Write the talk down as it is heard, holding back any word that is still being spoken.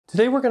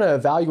Today we're going to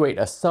evaluate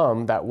a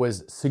sum that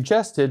was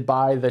suggested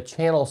by the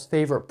channel's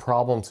favorite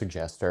problem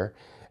suggester.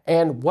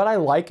 And what I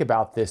like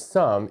about this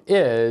sum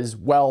is,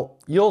 well,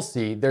 you'll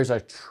see there's a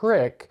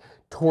trick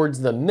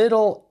towards the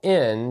middle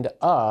end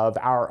of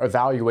our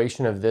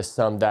evaluation of this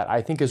sum that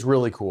I think is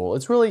really cool.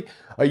 It's really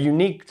a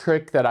unique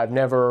trick that I've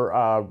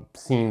never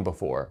seen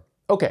before.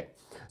 Okay,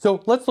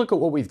 so let's look at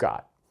what we've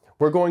got.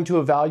 We're going to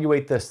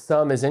evaluate the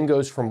sum as n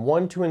goes from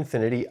 1 to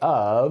infinity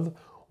of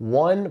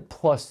 1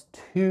 plus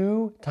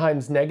 2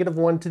 times negative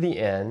 1 to the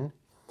n,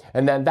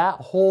 and then that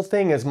whole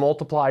thing is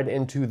multiplied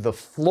into the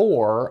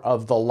floor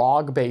of the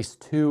log base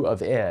 2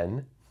 of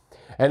n,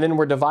 and then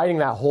we're dividing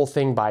that whole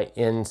thing by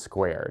n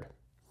squared.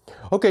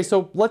 Okay,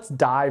 so let's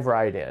dive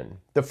right in.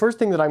 The first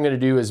thing that I'm going to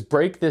do is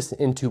break this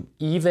into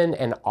even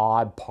and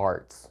odd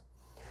parts.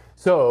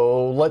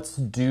 So let's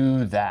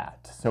do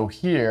that. So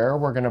here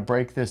we're going to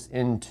break this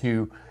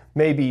into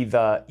maybe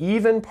the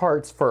even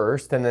parts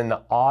first and then the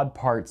odd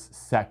parts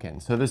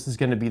second. So this is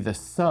going to be the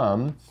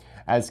sum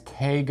as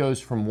k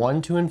goes from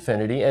 1 to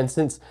infinity. And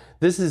since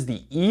this is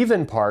the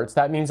even parts,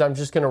 that means I'm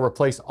just going to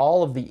replace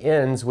all of the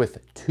n's with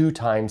 2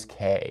 times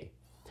k.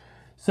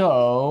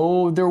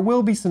 So there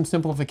will be some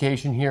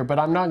simplification here, but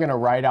I'm not going to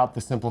write out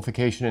the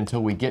simplification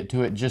until we get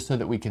to it, just so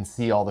that we can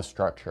see all the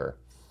structure.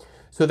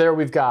 So there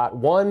we've got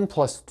 1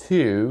 plus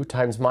 2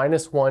 times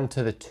minus 1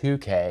 to the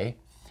 2k.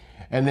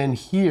 And then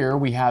here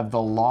we have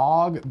the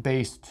log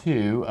base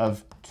 2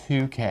 of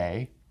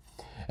 2k.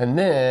 And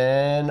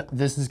then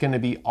this is going to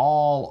be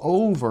all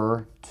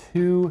over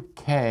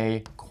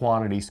 2k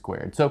quantity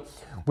squared. So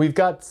we've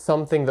got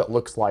something that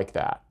looks like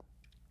that.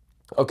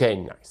 Okay,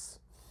 nice.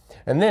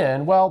 And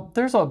then, well,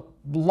 there's a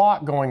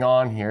lot going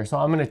on here, so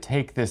I'm going to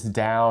take this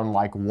down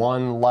like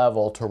one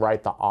level to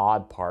write the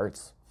odd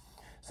parts.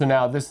 So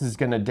now this is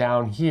going to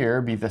down here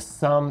be the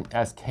sum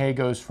as k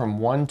goes from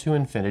 1 to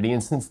infinity.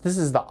 And since this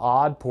is the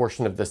odd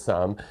portion of the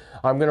sum,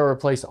 I'm going to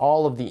replace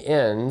all of the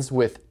n's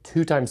with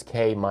 2 times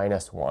k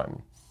minus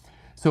 1.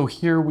 So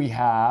here we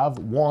have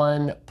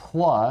 1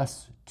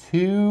 plus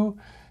 2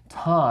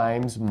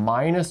 times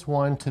minus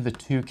 1 to the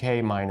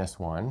 2k minus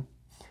 1.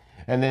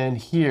 And then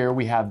here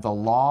we have the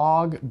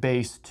log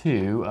base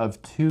 2 of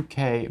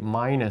 2k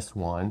minus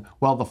 1,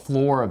 well, the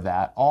floor of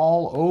that,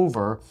 all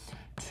over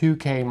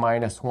 2k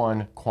minus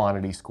 1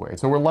 quantity squared.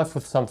 So we're left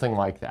with something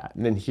like that.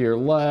 And then here,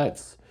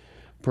 let's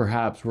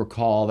perhaps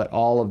recall that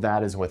all of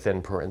that is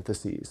within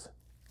parentheses.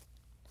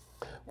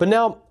 But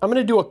now I'm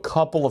going to do a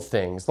couple of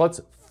things.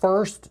 Let's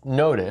first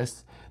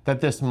notice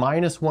that this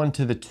minus 1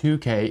 to the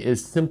 2k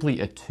is simply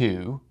a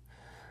 2.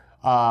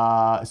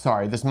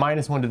 This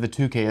minus 1 to the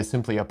 2k is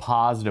simply a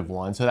positive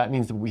 1. So that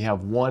means that we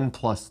have 1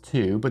 plus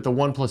 2, but the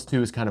 1 plus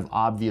 2 is kind of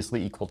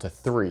obviously equal to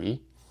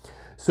 3.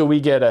 So we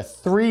get a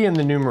 3 in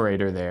the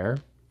numerator there.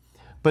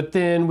 But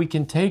then we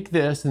can take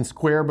this and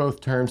square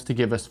both terms to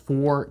give us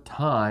 4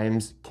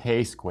 times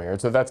k squared.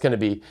 So that's going to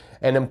be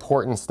an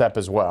important step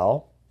as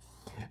well.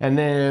 And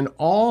then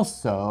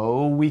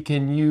also we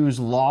can use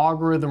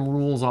logarithm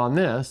rules on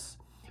this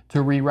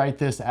to rewrite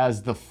this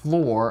as the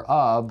floor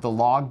of the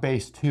log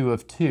base 2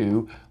 of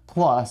 2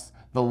 plus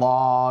the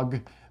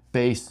log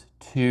base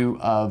 2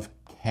 of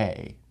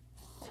k.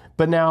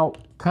 But now,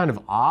 kind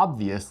of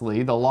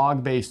obviously, the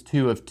log base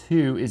 2 of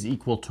 2 is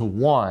equal to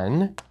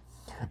 1.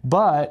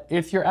 But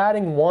if you're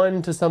adding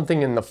 1 to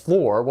something in the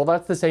floor, well,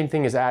 that's the same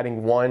thing as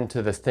adding 1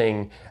 to this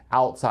thing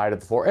outside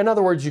of the floor. In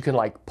other words, you can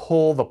like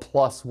pull the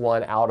plus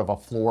 1 out of a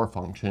floor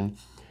function.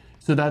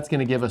 So that's going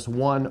to give us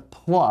 1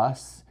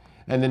 plus,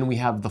 and then we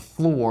have the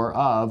floor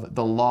of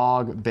the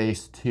log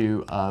base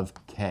 2 of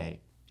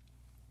k.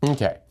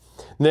 Okay,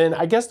 then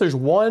I guess there's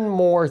one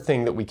more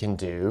thing that we can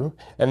do,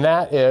 and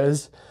that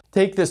is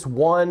take this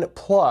 1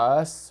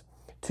 plus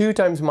 2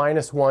 times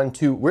minus 1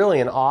 to really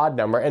an odd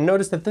number, and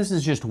notice that this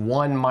is just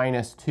 1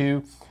 minus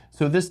 2,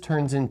 so this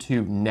turns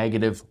into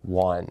negative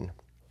 1.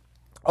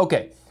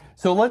 Okay,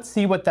 so let's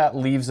see what that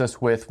leaves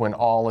us with when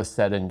all is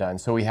said and done.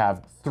 So we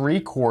have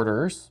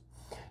 3/4,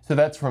 so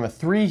that's from a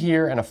 3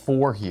 here and a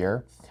 4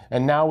 here,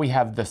 and now we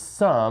have the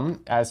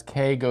sum as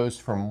k goes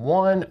from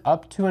 1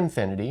 up to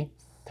infinity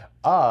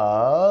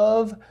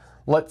of,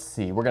 let's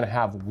see, we're going to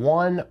have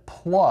 1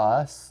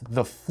 plus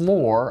the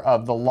floor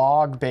of the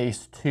log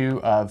base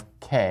 2 of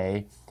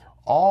k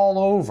all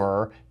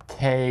over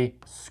k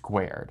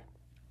squared.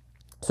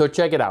 So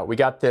check it out. We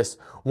got this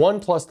 1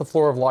 plus the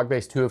floor of log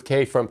base 2 of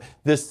k from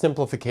this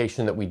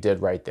simplification that we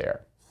did right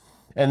there.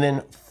 And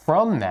then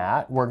from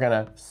that, we're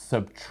going to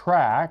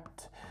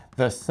subtract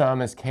the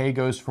sum as k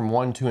goes from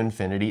 1 to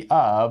infinity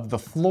of the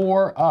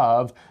floor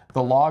of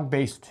the log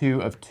base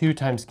 2 of 2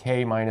 times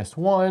k minus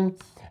 1.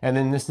 And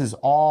then this is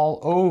all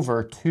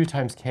over 2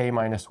 times k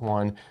minus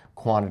 1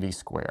 quantity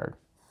squared.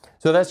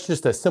 So that's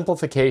just a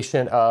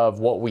simplification of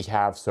what we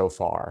have so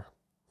far.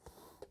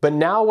 But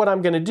now what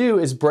I'm going to do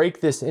is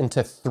break this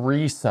into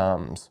 3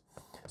 sums.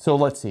 So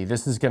let's see,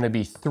 this is going to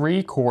be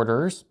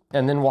 3/4,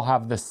 and then we'll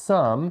have the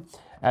sum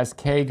as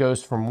k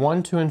goes from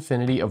 1 to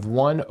infinity of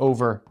 1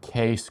 over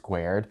k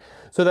squared.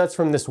 So that's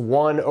from this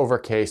 1 over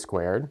k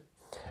squared.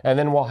 And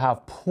then we'll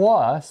have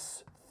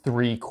plus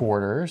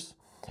 3/4.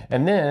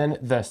 And then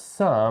the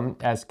sum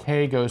as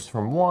k goes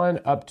from 1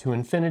 up to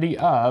infinity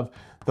of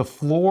the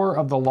floor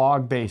of the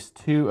log base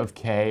 2 of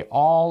k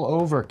all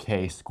over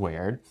k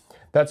squared.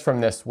 That's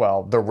from this,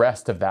 well, the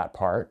rest of that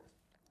part.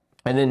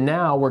 And then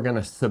now we're going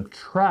to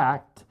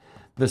subtract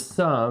the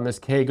sum as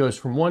k goes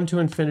from 1 to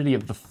infinity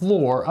of the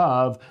floor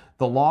of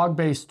the log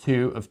base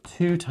 2 of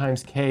 2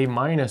 times k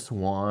minus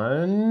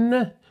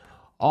 1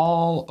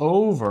 all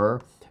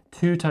over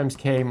 2 times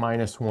k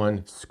minus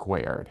 1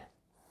 squared.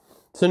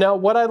 So now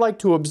what I'd like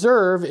to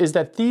observe is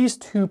that these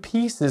two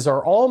pieces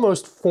are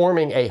almost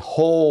forming a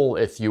whole,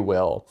 if you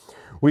will.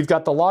 We've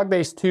got the log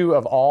base 2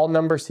 of all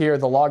numbers here,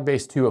 the log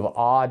base 2 of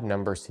odd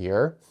numbers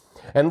here.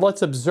 And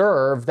let's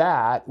observe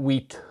that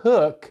we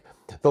took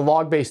the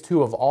log base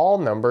 2 of all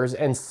numbers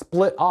and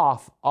split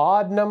off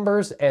odd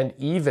numbers and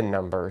even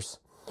numbers.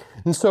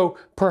 And so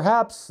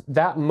perhaps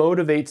that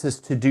motivates us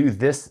to do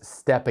this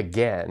step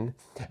again.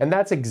 And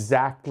that's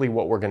exactly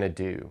what we're going to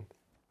do.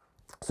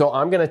 So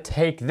I'm going to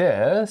take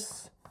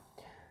this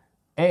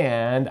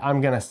and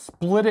I'm going to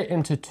split it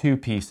into two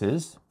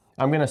pieces.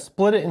 I'm going to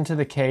split it into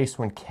the case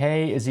when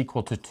k is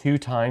equal to 2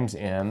 times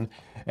m,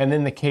 and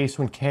then the case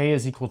when k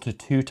is equal to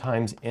 2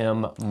 times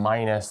m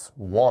minus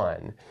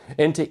 1,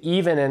 into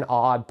even and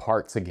odd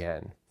parts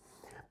again.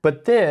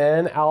 But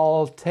then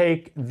I'll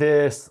take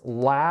this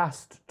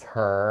last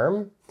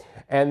term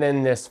and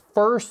then this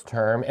first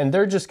term, and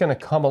they're just going to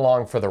come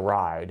along for the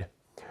ride.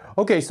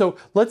 Okay, so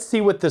let's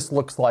see what this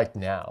looks like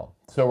now.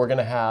 So we're going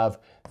to have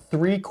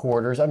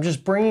 3/4. I'm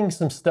just bringing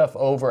some stuff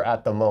over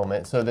at the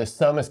moment. So this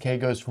sum as k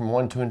goes from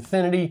 1 to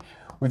infinity.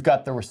 We've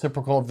got the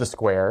reciprocal of the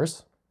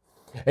squares.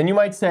 And you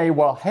might say,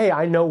 well, hey,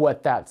 I know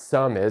what that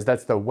sum is.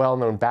 That's the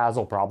well-known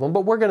Basel problem.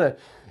 But we're going to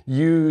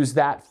use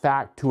that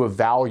fact to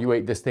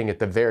evaluate this thing at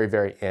the very,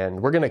 very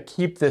end. We're going to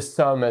keep this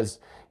sum as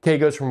k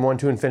goes from 1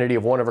 to infinity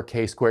of 1 over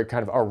k squared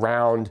kind of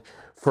around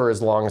for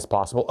as long as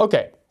possible.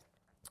 Okay,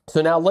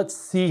 so now let's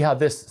see how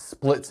this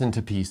splits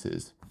into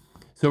pieces.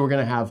 So we're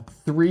going to have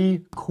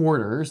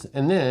 3/4,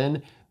 and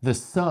then the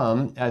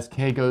sum as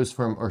k goes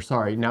from, or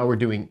sorry, now we're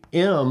doing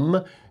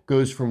m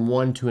goes from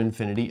 1 to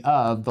infinity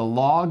of the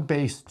log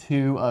base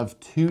 2 of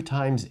 2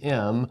 times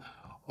m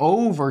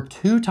over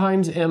 2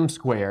 times m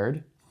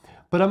squared.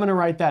 But I'm going to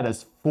write that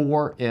as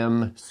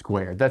 4m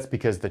squared. That's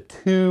because the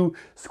two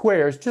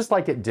squares, just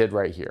like it did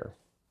right here.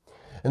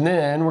 And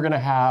then we're going to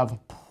have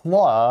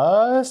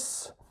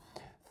plus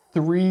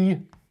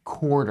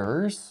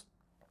 3/4.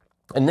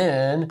 And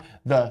then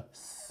the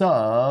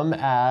sum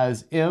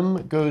as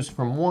m goes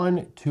from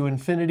 1 to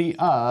infinity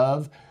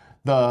of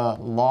the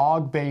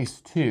log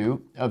base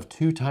 2 of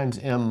 2 times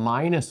m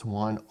minus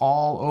 1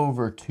 all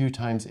over 2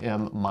 times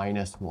m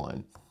minus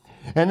 1.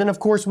 And then, of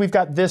course, we've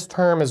got this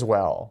term as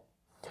well.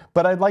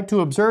 But I'd like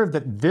to observe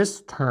that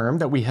this term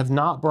that we have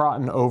not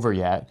brought over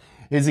yet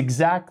is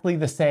exactly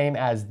the same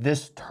as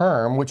this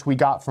term, which we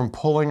got from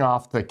pulling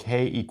off the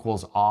k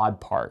equals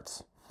odd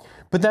parts.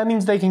 But that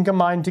means they can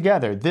combine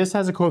together. This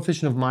has a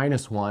coefficient of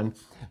minus 1.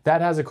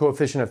 That has a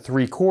coefficient of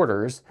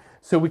 3/4.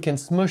 So we can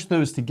smush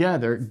those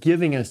together,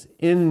 giving us,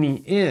 in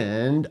the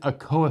end, a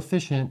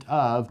coefficient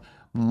of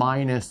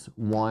minus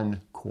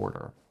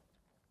 1/4.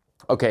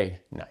 Okay,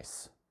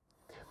 nice.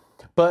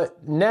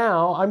 But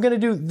now I'm going to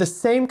do the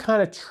same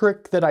kind of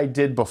trick that I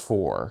did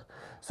before.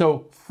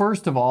 So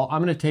first of all,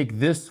 I'm going to take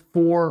this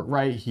 4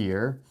 right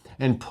here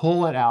and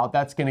pull it out.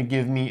 That's going to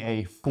give me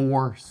a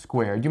 4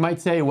 squared. You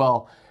might say,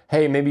 well,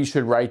 hey, maybe you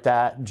should write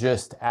that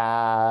just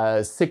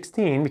as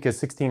 16 because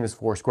 16 is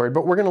 4 squared,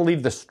 but we're going to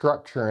leave the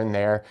structure in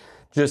there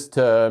just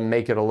to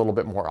make it a little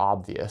bit more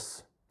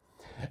obvious.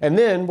 And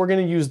then we're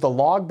going to use the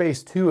log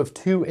base 2 of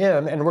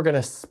 2m, and we're going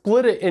to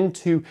split it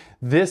into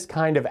this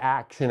kind of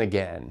action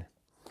again.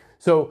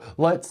 So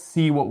let's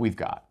see what we've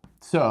got.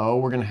 So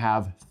we're going to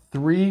have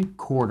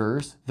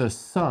 3/4, the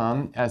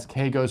sum as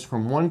k goes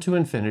from 1 to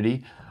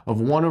infinity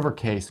of 1 over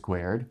k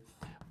squared,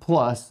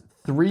 plus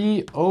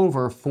 3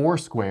 over 4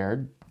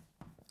 squared,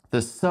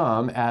 the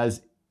sum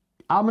as,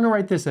 I'm going to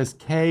write this as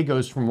k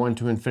goes from 1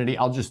 to infinity.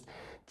 I'll just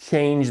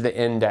change the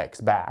index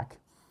back.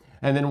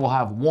 And then we'll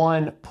have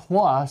 1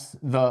 plus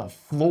the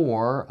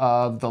floor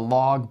of the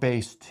log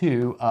base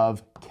 2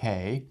 of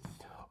k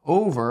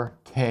over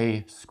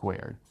k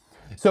squared.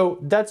 So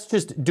that's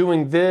just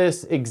doing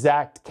this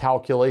exact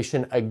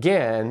calculation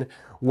again,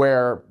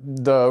 where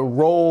the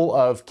role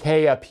of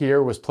k up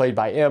here was played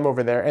by m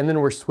over there, and then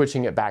we're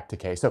switching it back to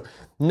k. So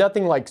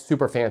nothing like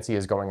super fancy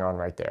is going on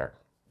right there.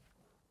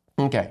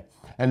 Okay,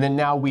 and then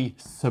now we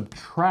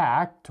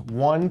subtract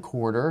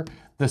 1/4.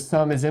 The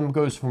sum as m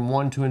goes from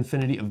 1 to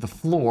infinity of the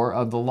floor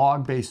of the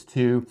log base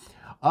 2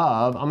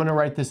 of, I'm going to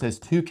write this as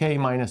 2k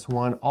minus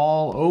 1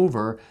 all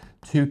over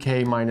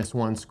 2k minus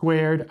 1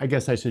 squared. I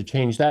guess I should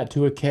change that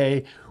to a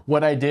k.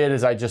 What I did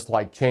is I just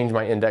changed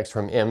my index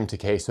from m to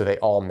k so they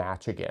all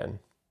match again.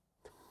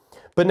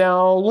 But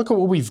now look at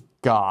what we've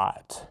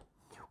got.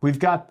 We've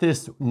got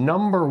this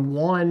number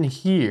 1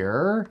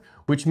 here,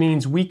 which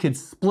means we could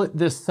split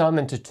this sum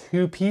into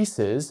two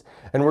pieces,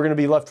 and we're going to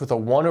be left with a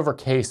 1 over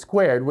k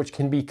squared, which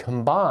can be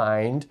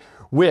combined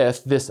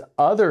with this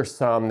other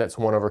sum that's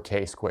 1 over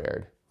k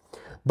squared.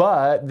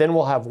 But then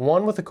we'll have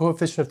one with a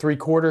coefficient of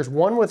 3/4,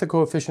 one with a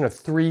coefficient of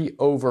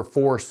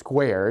 3/4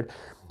 squared.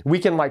 We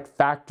can like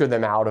factor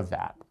them out of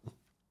that.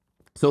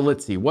 So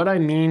let's see, what I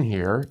mean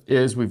here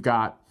is we've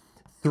got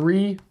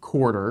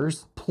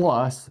 3/4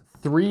 plus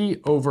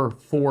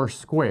 3/4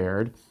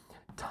 squared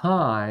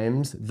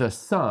times the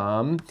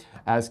sum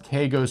as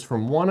k goes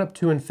from 1 up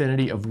to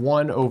infinity of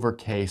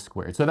 1/k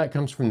squared. So that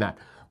comes from that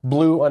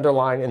blue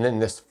underline and then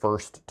this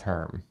first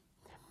term.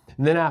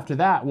 And then after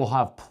that, we'll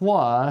have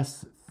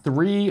plus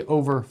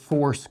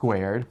 3/4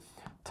 squared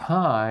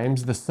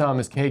times the sum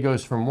as k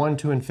goes from 1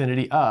 to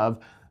infinity of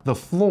the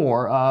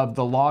floor of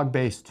the log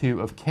base 2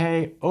 of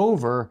k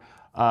over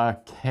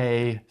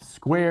k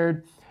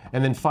squared.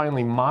 And then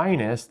finally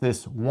minus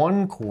this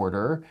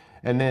 1/4,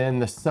 and then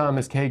the sum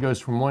as k goes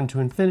from 1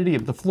 to infinity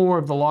of the floor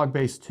of the log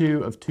base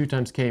 2 of 2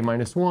 times k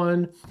minus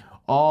 1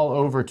 all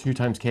over 2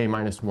 times k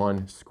minus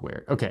 1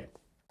 squared. Okay,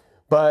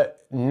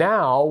 but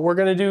now we're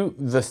going to do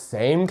the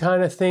same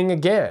kind of thing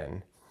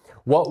again.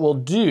 What we'll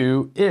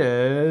do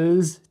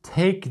is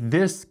take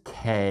this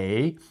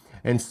k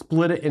and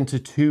split it into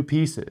two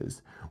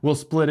pieces. We'll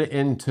split it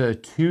into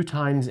 2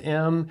 times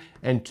m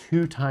and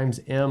 2 times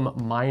m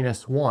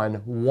minus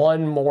 1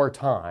 one more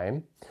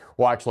time.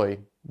 Well, actually,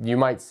 you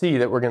might see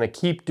that we're going to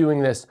keep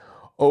doing this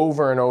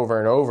over and over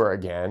and over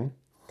again.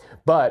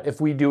 But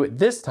if we do it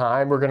this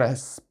time, we're going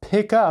to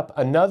pick up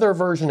another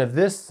version of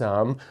this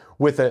sum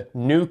with a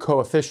new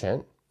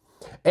coefficient.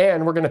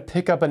 And we're going to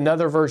pick up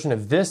another version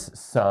of this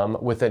sum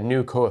with a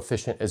new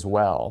coefficient as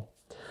well.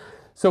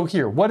 So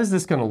here, what is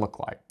this going to look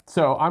like?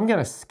 So I'm going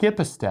to skip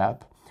a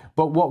step,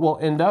 but what we'll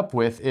end up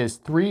with is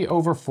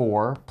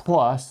 3/4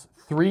 plus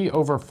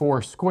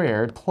 3/4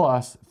 squared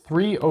plus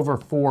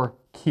 3/4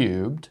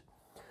 cubed.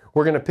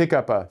 We're going to pick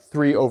up a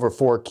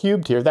 3/4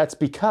 cubed here. That's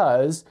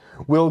because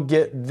we'll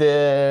get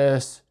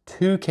this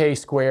 2k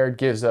squared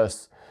gives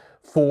us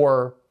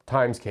 4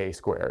 times k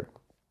squared.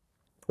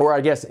 Or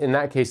I guess in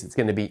that case it's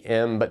going to be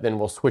m, but then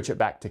we'll switch it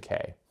back to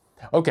k.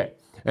 Okay,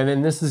 and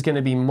then this is going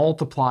to be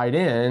multiplied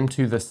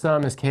into the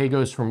sum as k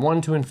goes from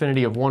 1 to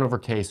infinity of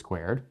 1/k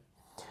squared.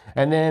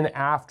 And then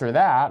after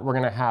that, we're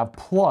going to have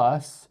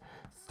plus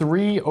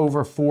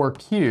 3/4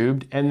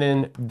 cubed, and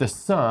then the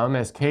sum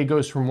as k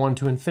goes from 1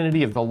 to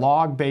infinity of the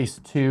log base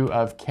 2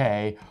 of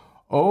k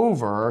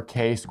over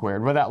k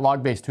squared, where that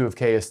log base 2 of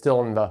k is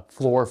still in the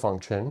floor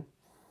function.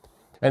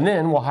 And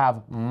then we'll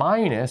have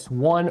minus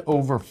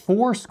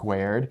 1/4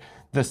 squared,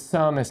 the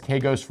sum as k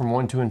goes from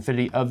 1 to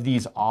infinity of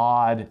these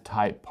odd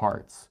type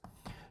parts.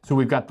 So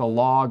we've got the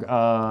log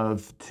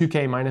of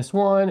 2k minus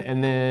 1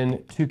 and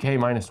then 2k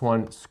minus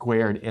 1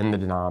 squared in the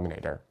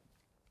denominator.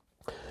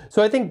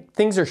 So I think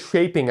things are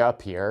shaping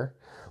up here.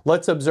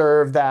 Let's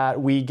observe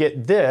that we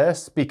get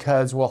this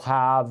because we'll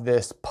have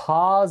this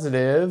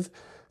positive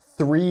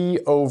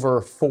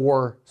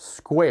 3/4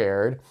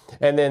 squared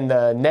and then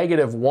the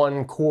negative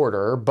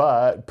 1/4,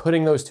 but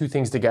putting those two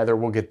things together,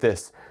 we'll get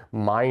this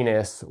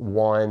minus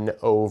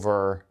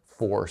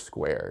 1/4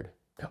 squared.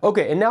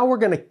 Okay, and now we're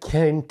going to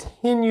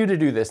continue to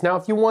do this. Now,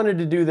 if you wanted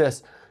to do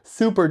this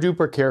super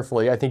duper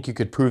carefully, I think you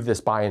could prove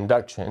this by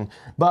induction,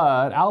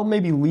 but I'll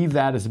maybe leave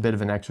that as a bit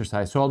of an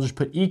exercise. So I'll just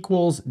put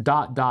equals ...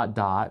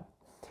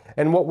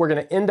 And what we're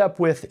going to end up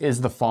with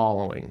is the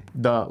following.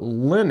 The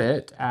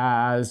limit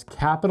as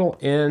capital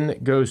N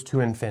goes to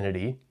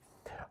infinity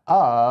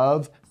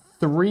of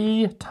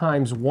 3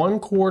 times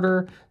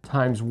 1/4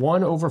 times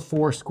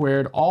 1/4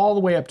 squared all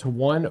the way up to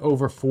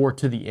 1/4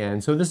 to the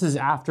n. So this is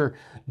after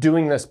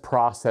doing this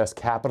process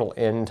capital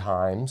N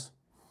times.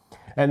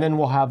 And then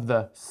we'll have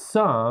the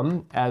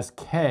sum as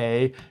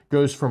k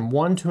goes from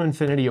 1 to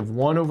infinity of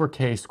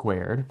 1/k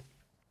squared.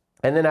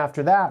 And then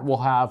after that, we'll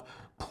have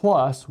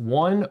plus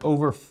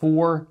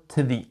 1/4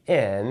 to the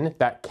n,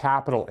 that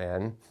capital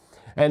N.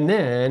 And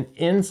then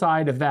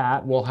inside of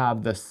that, we'll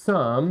have the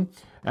sum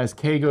as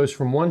k goes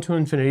from 1 to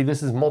infinity,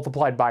 this is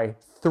multiplied by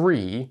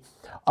 3,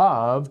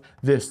 of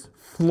this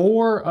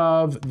floor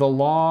of the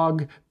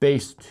log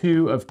base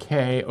 2 of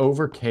k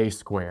over k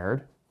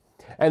squared,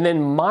 and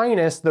then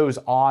minus those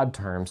odd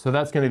terms. So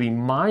that's going to be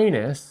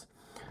minus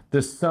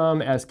the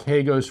sum as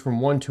k goes from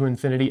 1 to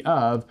infinity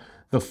of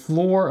the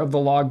floor of the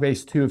log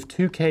base 2 of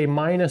 2k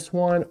minus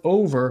 1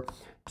 over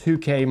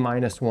 2k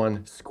minus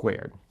 1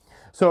 squared.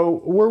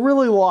 So we're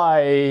really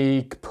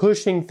like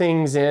pushing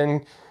things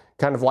in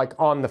kind of like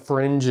on the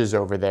fringes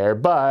over there,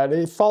 but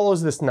it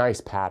follows this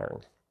nice pattern.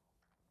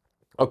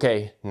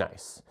 Okay,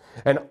 nice.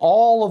 And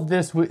all of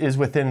this is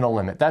within the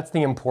limit. That's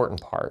the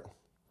important part.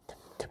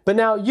 But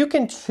now you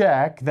can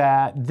check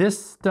that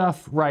this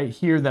stuff right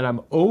here that I'm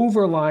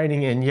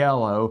overlining in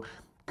yellow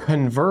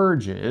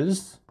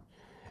converges.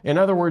 In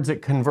other words,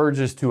 it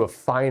converges to a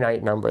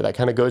finite number. That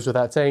kind of goes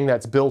without saying.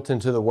 That's built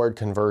into the word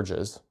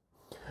converges.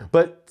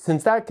 But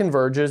since that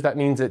converges, that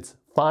means it's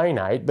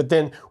finite. But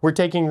then we're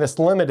taking this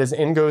limit as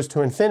n goes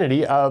to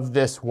infinity of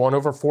this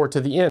 1/4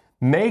 to the n,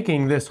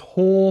 making this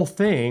whole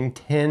thing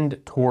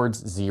tend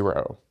towards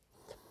 0.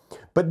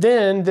 But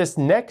then this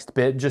next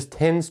bit just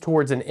tends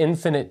towards an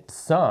infinite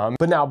sum.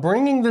 But now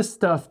bringing this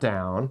stuff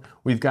down,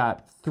 we've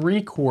got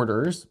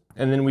 3/4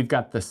 And then we've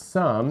got the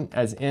sum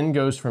as n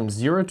goes from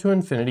 0 to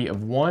infinity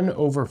of 1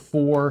 over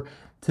 4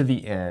 to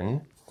the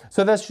n.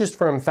 So that's just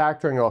from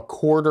factoring a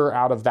quarter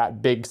out of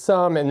that big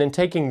sum and then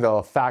taking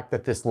the fact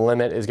that this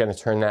limit is going to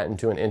turn that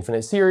into an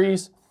infinite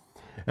series.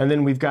 And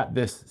then we've got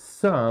this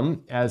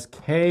sum as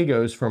k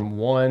goes from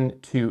 1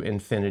 to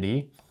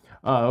infinity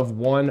of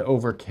 1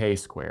 over k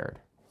squared.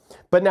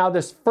 But now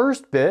this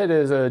first bit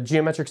is a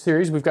geometric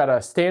series. We've got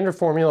a standard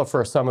formula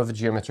for a sum of a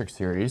geometric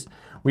series.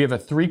 We have a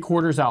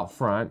 3/4 out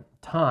front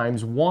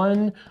times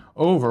 1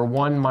 over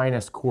 1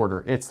 minus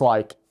quarter. It's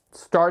like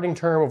starting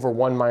term over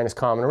 1 minus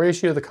common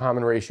ratio. The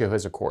common ratio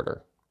is a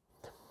quarter.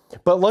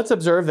 But let's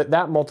observe that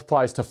that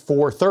multiplies to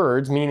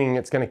 4/3, meaning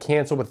it's going to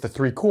cancel with the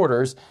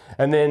 3/4.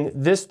 And then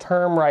this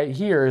term right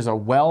here is a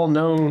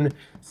well-known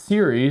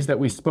series that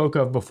we spoke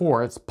of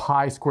before. It's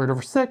pi squared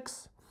over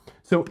 6.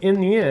 So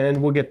in the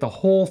end, we'll get the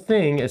whole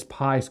thing as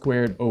pi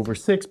squared over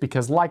 6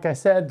 because, like I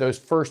said, those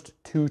first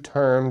two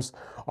terms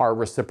are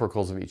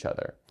reciprocals of each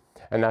other.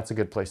 And that's a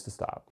good place to stop.